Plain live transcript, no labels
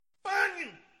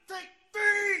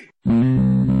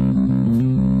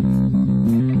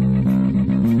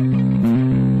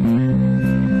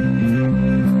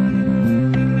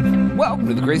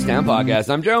the Crazy Town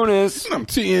Podcast. I'm Jonas. I'm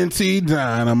TNT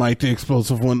Dynamite, the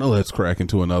explosive one. Let's crack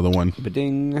into another one.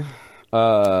 Ba-ding.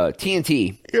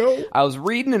 TNT. Yo. I was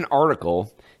reading an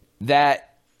article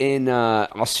that in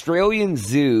Australian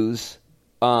zoos,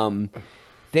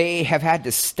 they have had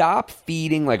to stop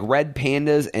feeding like red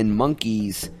pandas and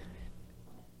monkeys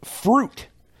fruit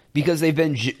because they've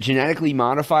been genetically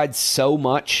modified so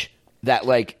much that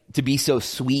like to be so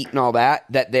sweet and all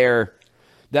that they're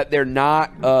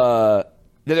not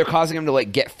that they're causing them to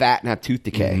like get fat and have tooth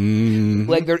decay.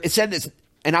 Like it said this,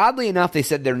 and oddly enough, they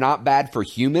said they're not bad for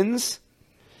humans,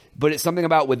 but it's something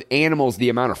about with animals, the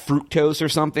amount of fructose or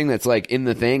something that's like in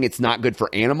the thing, it's not good for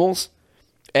animals,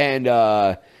 and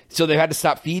so they had to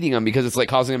stop feeding them because it's like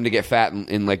causing them to get fat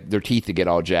and like their teeth to get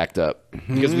all jacked up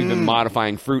because we've been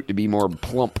modifying fruit to be more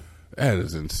plump. That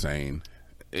is insane.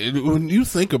 When you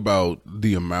think about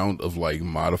the amount of like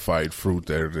modified fruit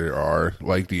that there are,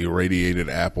 like the irradiated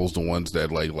apples, the ones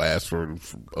that like last for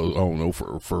I don't know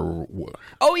for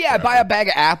oh yeah, I buy a bag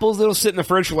of apples that'll sit in the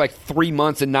fridge for like 3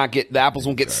 months and not get the apples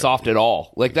won't get soft at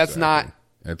all. Like that's not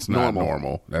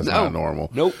normal. That's not normal.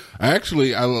 Nope.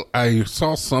 Actually, I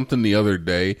saw something the other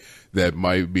day that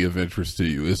might be of interest to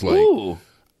you. It's like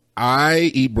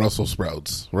I eat Brussels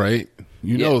sprouts, right?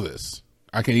 You know this.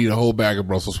 I can eat a whole bag of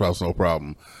Brussels sprouts, no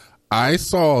problem. I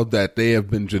saw that they have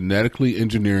been genetically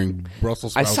engineering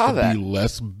Brussels sprouts to be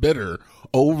less bitter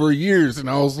over years. And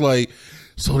I was like,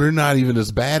 so they're not even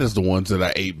as bad as the ones that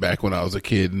I ate back when I was a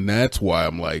kid. And that's why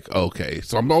I'm like, okay.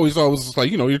 So I'm always just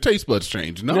like, your taste buds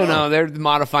change. No, they're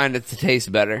modifying it to taste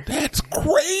better. That's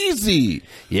crazy.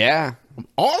 Yeah.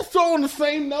 Also, on the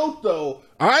same note, though,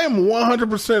 I am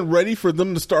 100% ready for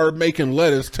them to start making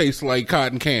lettuce taste like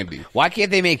cotton candy. Why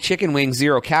can't they make chicken wings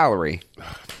 0 calorie?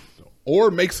 Or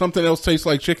make something else taste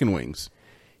like chicken wings.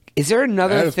 Is there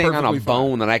another thing on a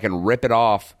bone that I can rip it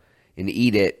off and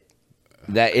eat it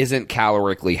that isn't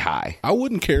calorically high? I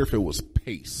wouldn't care if it was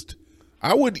paste.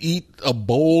 I would eat a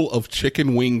bowl of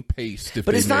chicken wing paste if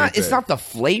but it's not. It's not the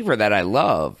flavor that I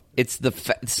love. It's the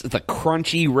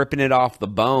crunchy ripping it off the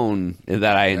bone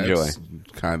that I enjoy. That's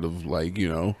kind of like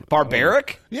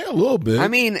barbaric. Yeah, a little bit. I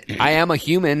mean, I am a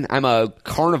human. I'm a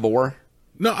carnivore.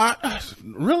 No,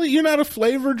 really, you're not a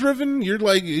flavor driven. You're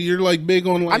like big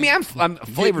on like. I mean, I'm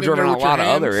flavor driven on a lot of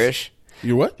other ish.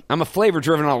 You what? I'm a flavor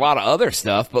driven on a lot of other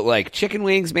stuff, but like chicken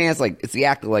wings, man, it's the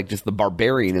act of like just the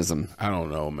barbarianism. I don't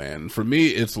know, man. For me,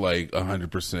 it's like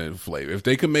 100% flavor. If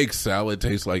they could make salad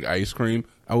taste like ice cream,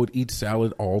 I would eat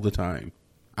salad all the time.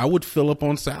 I would fill up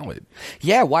on salad.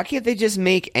 Yeah, why can't they just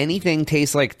make anything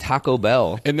taste like Taco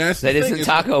Bell? And that isn't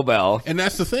Taco Bell. And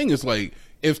that's the thing is like,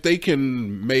 if they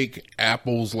can make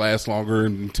apples last longer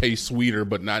and taste sweeter,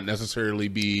 but not necessarily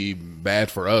be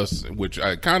bad for us, which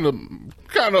I kind of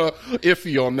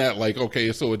iffy on that. Like,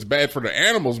 okay, so it's bad for the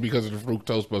animals because of the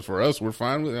fructose, but for us, we're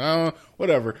fine with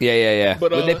whatever. Yeah. But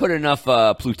they put enough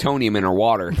plutonium in our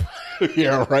water.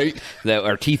 Yeah, right. That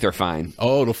our teeth are fine.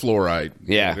 Oh, the fluoride.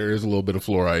 Yeah, there is a little bit of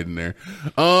fluoride in there.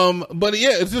 But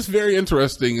yeah, it's just very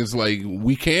interesting. It's like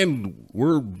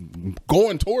we're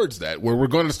going towards that where we're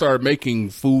going to start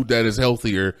making food that is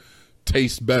healthier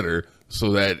taste better,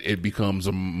 so that it becomes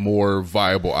a more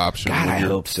viable option when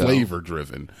you're flavor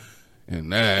driven.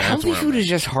 And healthy food is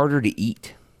just harder to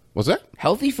eat. What's that?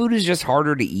 Healthy food is just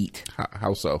harder to eat.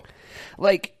 How so?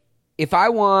 Like if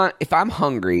I'm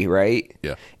hungry, right?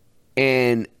 Yeah.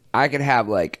 And I could have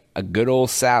like a good old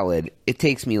salad. It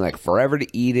takes me like forever to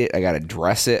eat it. I got to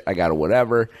dress it. I got to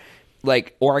whatever.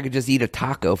 Like, or I could just eat a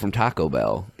taco from Taco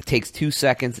Bell. It takes 2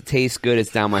 seconds. It tastes good.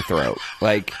 It's down my throat.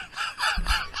 Like,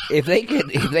 if they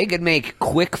could make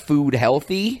quick food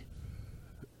healthy,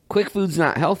 quick food's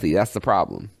not healthy. That's the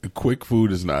problem. Quick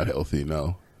food is not healthy.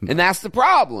 No. And that's the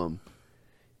problem.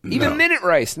 Even minute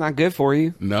rice, not good for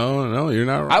you. No, you're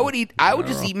not wrong. I would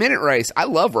just eat minute rice. I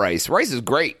love rice. Rice is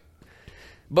great.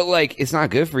 But, like, it's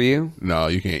not good for you. No,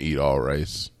 you can't eat all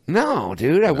rice. No,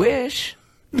 dude, I wish.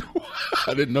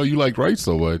 I didn't know you liked rice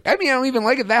so much. I mean, I don't even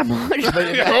like it that much. But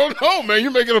I don't know, man.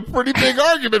 You're making a pretty big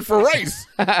argument for rice.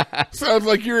 Sounds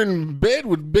like you're in bed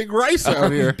with Big Rice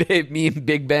out here. Me and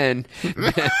Big Ben.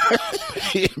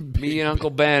 Me and Uncle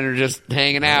Ben are just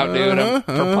hanging out, dude.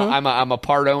 I'm a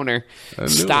part owner.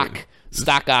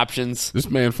 Stock options. This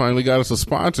man finally got us a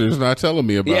sponsor. He's not telling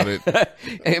me about it.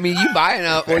 I mean, you buy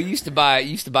enough. Well, you used to buy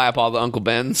up all the Uncle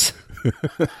Bens.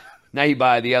 Now you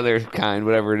buy the other kind,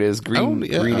 whatever it is, Green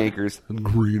Acres.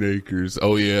 Green Acres.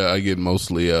 Oh yeah, I get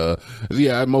mostly.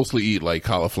 I mostly eat like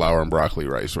cauliflower and broccoli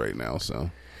rice right now. So.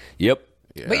 Yep.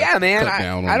 Yeah, but yeah, man,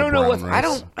 I don't know what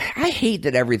rice. I hate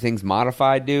that everything's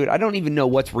modified, dude. I don't even know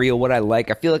what's real, what I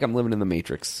like. I feel like I'm living in the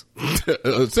Matrix.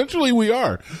 Essentially, we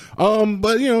are.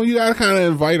 But you gotta kind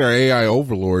of invite our AI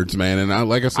overlords, man. And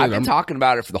like I said, I've been talking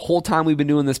about it for the whole time we've been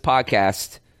doing this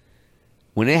podcast.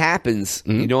 When it happens,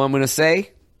 you know what I'm going to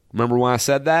say? Remember when I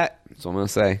said that? That's what I'm going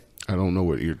to say. I don't know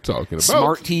what you're talking about.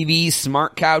 Smart TVs,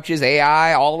 smart couches,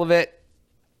 AI, all of it.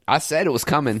 I said it was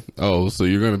coming. Oh, so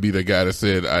you're going to be the guy that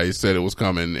said, I said it was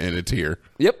coming and it's here.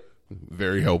 Yep.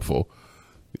 Very helpful.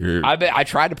 I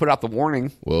tried to put out the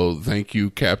warning. Well, thank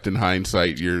you, Captain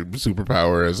Hindsight. Your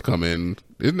superpower has come in.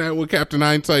 Isn't that what Captain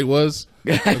Hindsight was?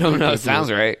 I don't know. It sounds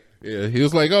right. Yeah, he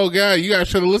was like, oh, God, you guys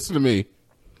should have listened to me.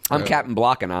 I'm Captain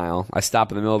Block an Aisle. I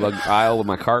stop in the middle of the aisle with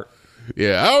my cart.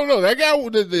 Yeah, I don't know. That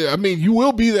guy, I mean, you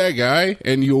will be that guy,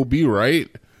 and you'll be right,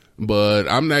 but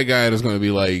I'm that guy that's going to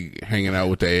be, like, hanging out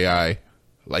with the AI.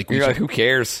 You're like, who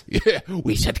cares? Yeah,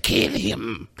 we should kill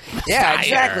him. Yeah,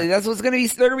 exactly. That's what's going to be.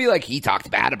 They're going to be like, he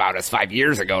talked bad about us 5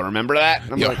 years ago. Remember that?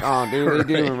 And I'm like, oh, dude,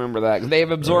 they do remember that. They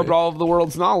have absorbed all of the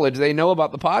world's knowledge. They know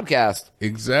about the podcast.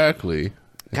 Exactly.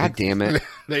 God damn it.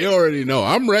 They already know.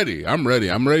 I'm ready. I'm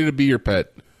ready to be your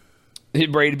pet. You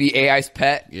ready to be AI's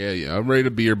pet? Yeah. I'm ready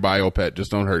to be your bio pet.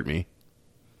 Just don't hurt me.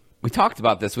 We talked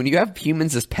about this. When you have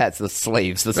humans as pets, the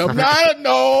slaves. Because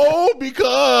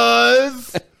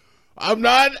I'm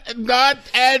not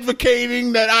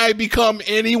advocating that I become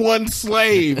anyone's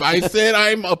slave. I said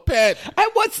I'm a pet. And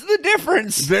what's the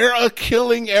difference? They're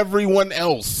killing everyone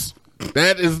else.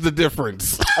 That is the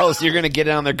difference. Oh, so you're going to get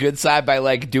it on their good side by,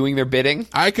 like, doing their bidding?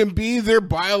 I can be their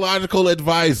biological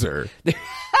advisor.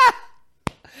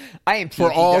 I am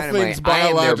for all things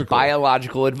biological. I am their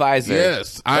biological advisor.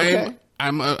 Yes, okay.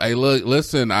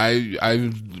 Listen,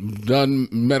 I've done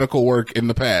medical work in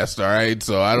the past. All right,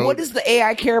 so I don't. What does the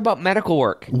AI care about medical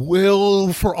work?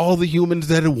 Well, for all the humans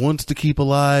that it wants to keep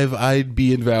alive, I'd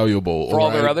be invaluable. For all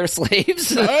their other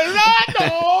slaves? No,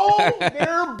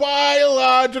 they're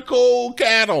biological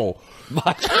cattle.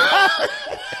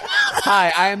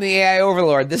 Hi, I am the AI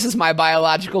overlord. This is my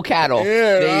biological cattle.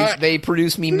 Yeah, they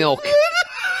produce me milk.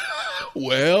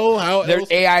 Well, how their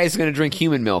else? AI is going to drink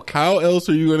human milk. How else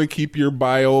are you going to keep your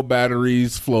bio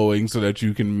batteries flowing so that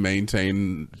you can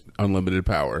maintain unlimited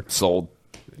power? Sold.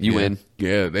 You win.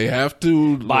 Yeah, they have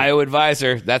to. Bio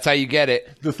advisor. That's how you get it.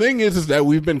 The thing is that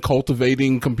we've been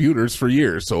cultivating computers for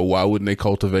years, so why wouldn't they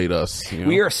cultivate us?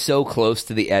 We are so close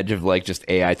to the edge of, like, just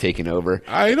AI taking over.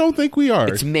 I don't think we are.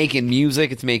 It's making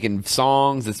music. It's making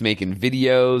songs. It's making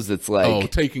videos. It's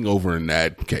like taking over in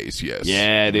that case, yes.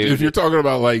 Yeah, dude. If you're talking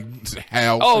about like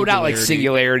how, not like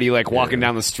singularity, like walking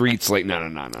down the streets, like no.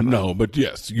 No, but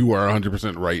yes, you are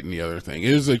 100% right in the other thing.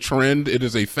 It is a trend. It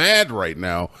is a fad right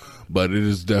now. But it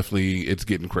is definitely, it's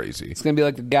getting crazy. It's going to be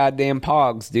like the goddamn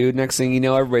Pogs, dude. Next thing you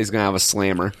know, everybody's going to have a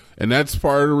slammer. And that's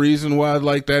part of the reason why I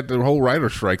like that the whole writer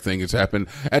strike thing has happened.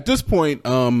 At this point,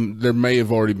 there may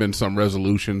have already been some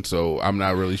resolution, so I'm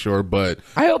not really sure. But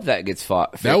I hope that gets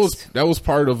fixed. That was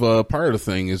part of the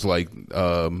thing. Is like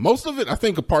most of it. I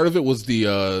think a part of it was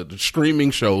the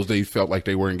streaming shows. They felt like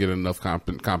they weren't getting enough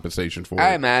compensation for.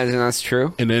 I imagine that's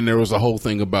true. And then there was a whole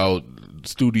thing about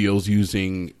studios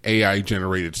using AI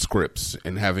generated scripts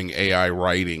and having AI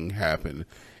writing happen.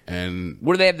 And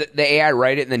what do they have? The AI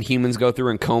write it and then humans go through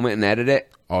and comb it and edit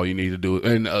it? All you need to do,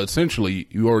 and essentially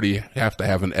you already have to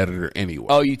have an editor anyway.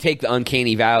 Oh, you take the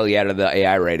uncanny valley out of the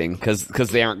AI writing because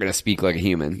they aren't going to speak like a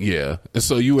human. Yeah. And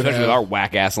so you would especially with our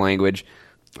whack ass language.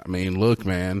 I mean, look,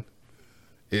 man,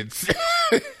 it's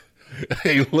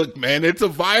hey, look, man, it's a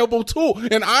viable tool.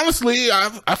 And honestly,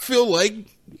 I feel like,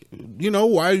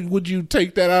 why would you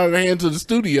take that out of the hands of the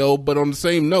studio? But on the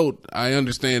same note, I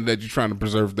understand that you're trying to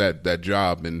preserve that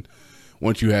job. And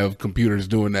once you have computers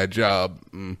doing that job.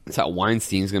 That's how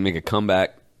Weinstein's going to make a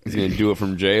comeback. He's going to do it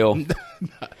from jail.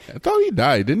 I thought he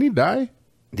died. Didn't he die?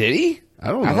 Did he? I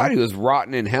don't know. I thought he was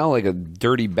rotting in hell like a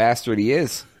dirty bastard he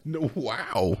is. No,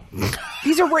 wow.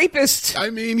 He's a rapist.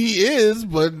 I mean, he is,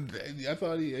 but I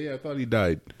thought he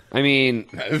died. I mean,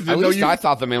 at least I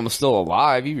thought the man was still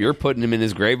alive. You're putting him in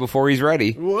his grave before he's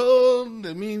ready. Well,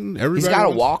 I mean, he's got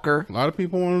a walker. A lot of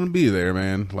people want him to be there,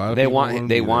 man. They want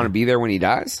to be there when he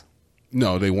dies?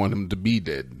 No, they want him to be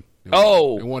dead. They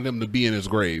want him to be in his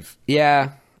grave.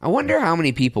 Yeah. I wonder how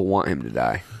many people want him to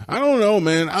die. I don't know,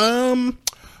 man.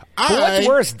 What's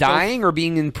worse, dying or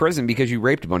being in prison because you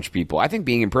raped a bunch of people? I think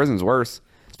being in prison is worse,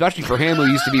 especially for him who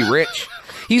used to be rich.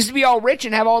 He used to be all rich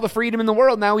and have all the freedom in the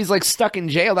world. Now he's like stuck in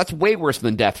jail. That's way worse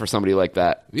than death for somebody like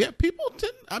that. Yeah, people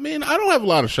tend, I mean, I don't have a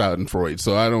lot of Schadenfreude,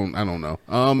 so I don't know.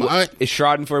 Is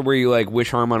Schadenfreude where you like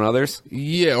wish harm on others?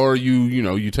 Yeah, or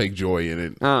you take joy in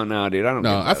it. Oh no, dude, I don't.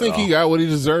 No, I think he got what he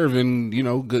deserved,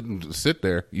 and good. Sit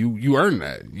there. You earned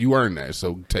that. You earned that.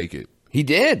 So take it. He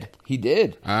did.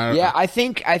 I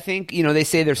think they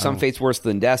say there's some fates worse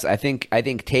than death. I think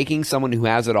taking someone who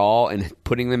has it all and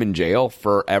putting them in jail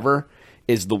forever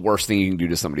is the worst thing you can do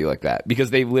to somebody like that, because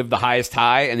they've lived the highest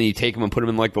high, and then you take them and put them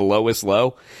in like the lowest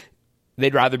low.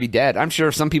 They'd rather be dead. I'm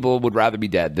sure some people would rather be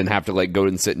dead than have to like go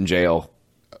and sit in jail.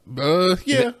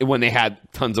 Yeah. When they had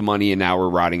tons of money and now we're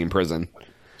rotting in prison.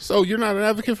 So you're not an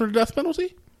advocate for the death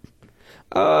penalty?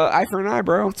 Eye for an eye,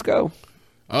 bro. Let's go.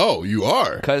 Oh, you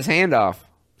are? Cut his hand off.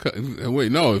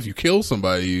 Wait, no. If you kill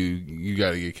somebody, you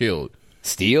got to get killed.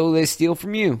 Steal, they steal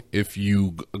from you. If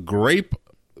you grape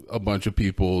a bunch of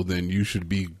people, then you should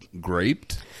be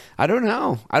graped. I don't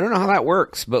know how that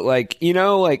works, but I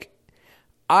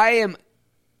am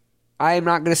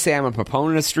not going to say I'm a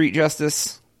proponent of street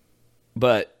justice,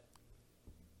 but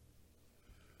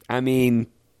I mean,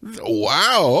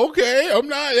 wow, okay. I'm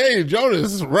not, hey,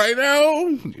 Jonas, right now,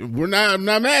 I'm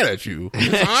not mad at you.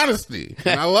 It's honesty,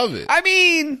 and I love it. I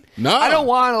mean, no, I don't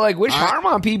want to wish harm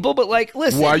on people, but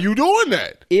listen. Why are you doing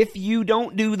that? If you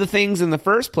don't do the things in the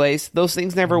first place, those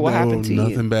things never will happen to you.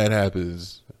 Nothing bad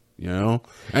happens. And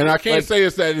I can't say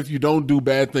it's that if you don't do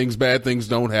bad things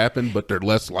don't happen, but they're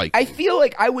less likely. I feel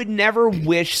like I would never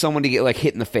wish someone to get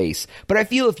hit in the face, but I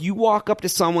feel if you walk up to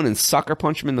someone and sucker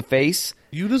punch them in the face,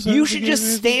 you should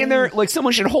just stand there,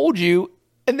 someone should hold you,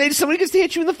 and then somebody gets to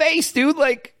hit you in the face, dude.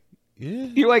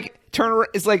 You're turn around.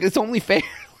 It's only fair.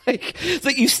 It's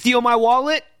like you steal my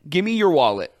wallet, give me your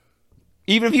wallet.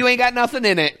 Even if you ain't got nothing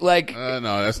in it, no,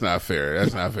 that's not fair.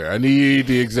 I need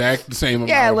the exact same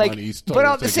amount of money. But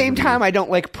at the same time, I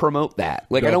don't promote that.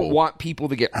 I don't want people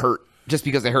to get hurt just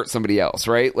because they hurt somebody else,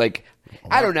 right?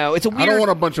 I don't know. It's a weird. I don't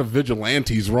want a bunch of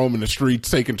vigilantes roaming the streets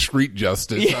taking street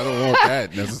justice. Yeah. I don't want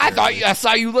that necessarily. I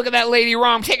saw you look at that lady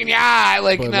wrong, taking your eye.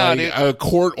 No, dude. A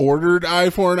court ordered eye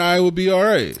for an eye would be all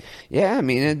right. Yeah, I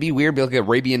mean, it'd be weird. Be like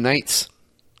Arabian Nights.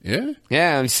 Yeah?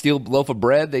 Yeah, you steal a loaf of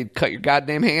bread, they cut your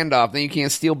goddamn hand off, then you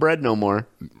can't steal bread no more.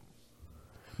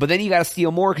 But then you got to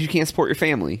steal more because you can't support your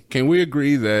family. Can we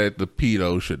agree that the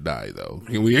pedo should die, though?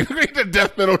 Can we agree the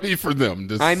death penalty for them?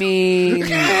 Can we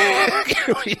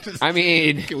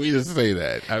just say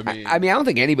that? I don't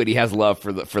think anybody has love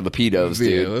for the pedos,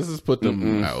 dude. Let's just put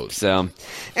them out. So,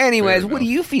 anyways, what do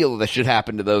you feel that should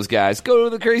happen to those guys? Go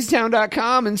to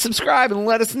thecrazytown.com and subscribe and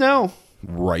let us know.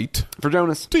 Right. For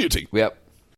Jonas. To you, T. Yep.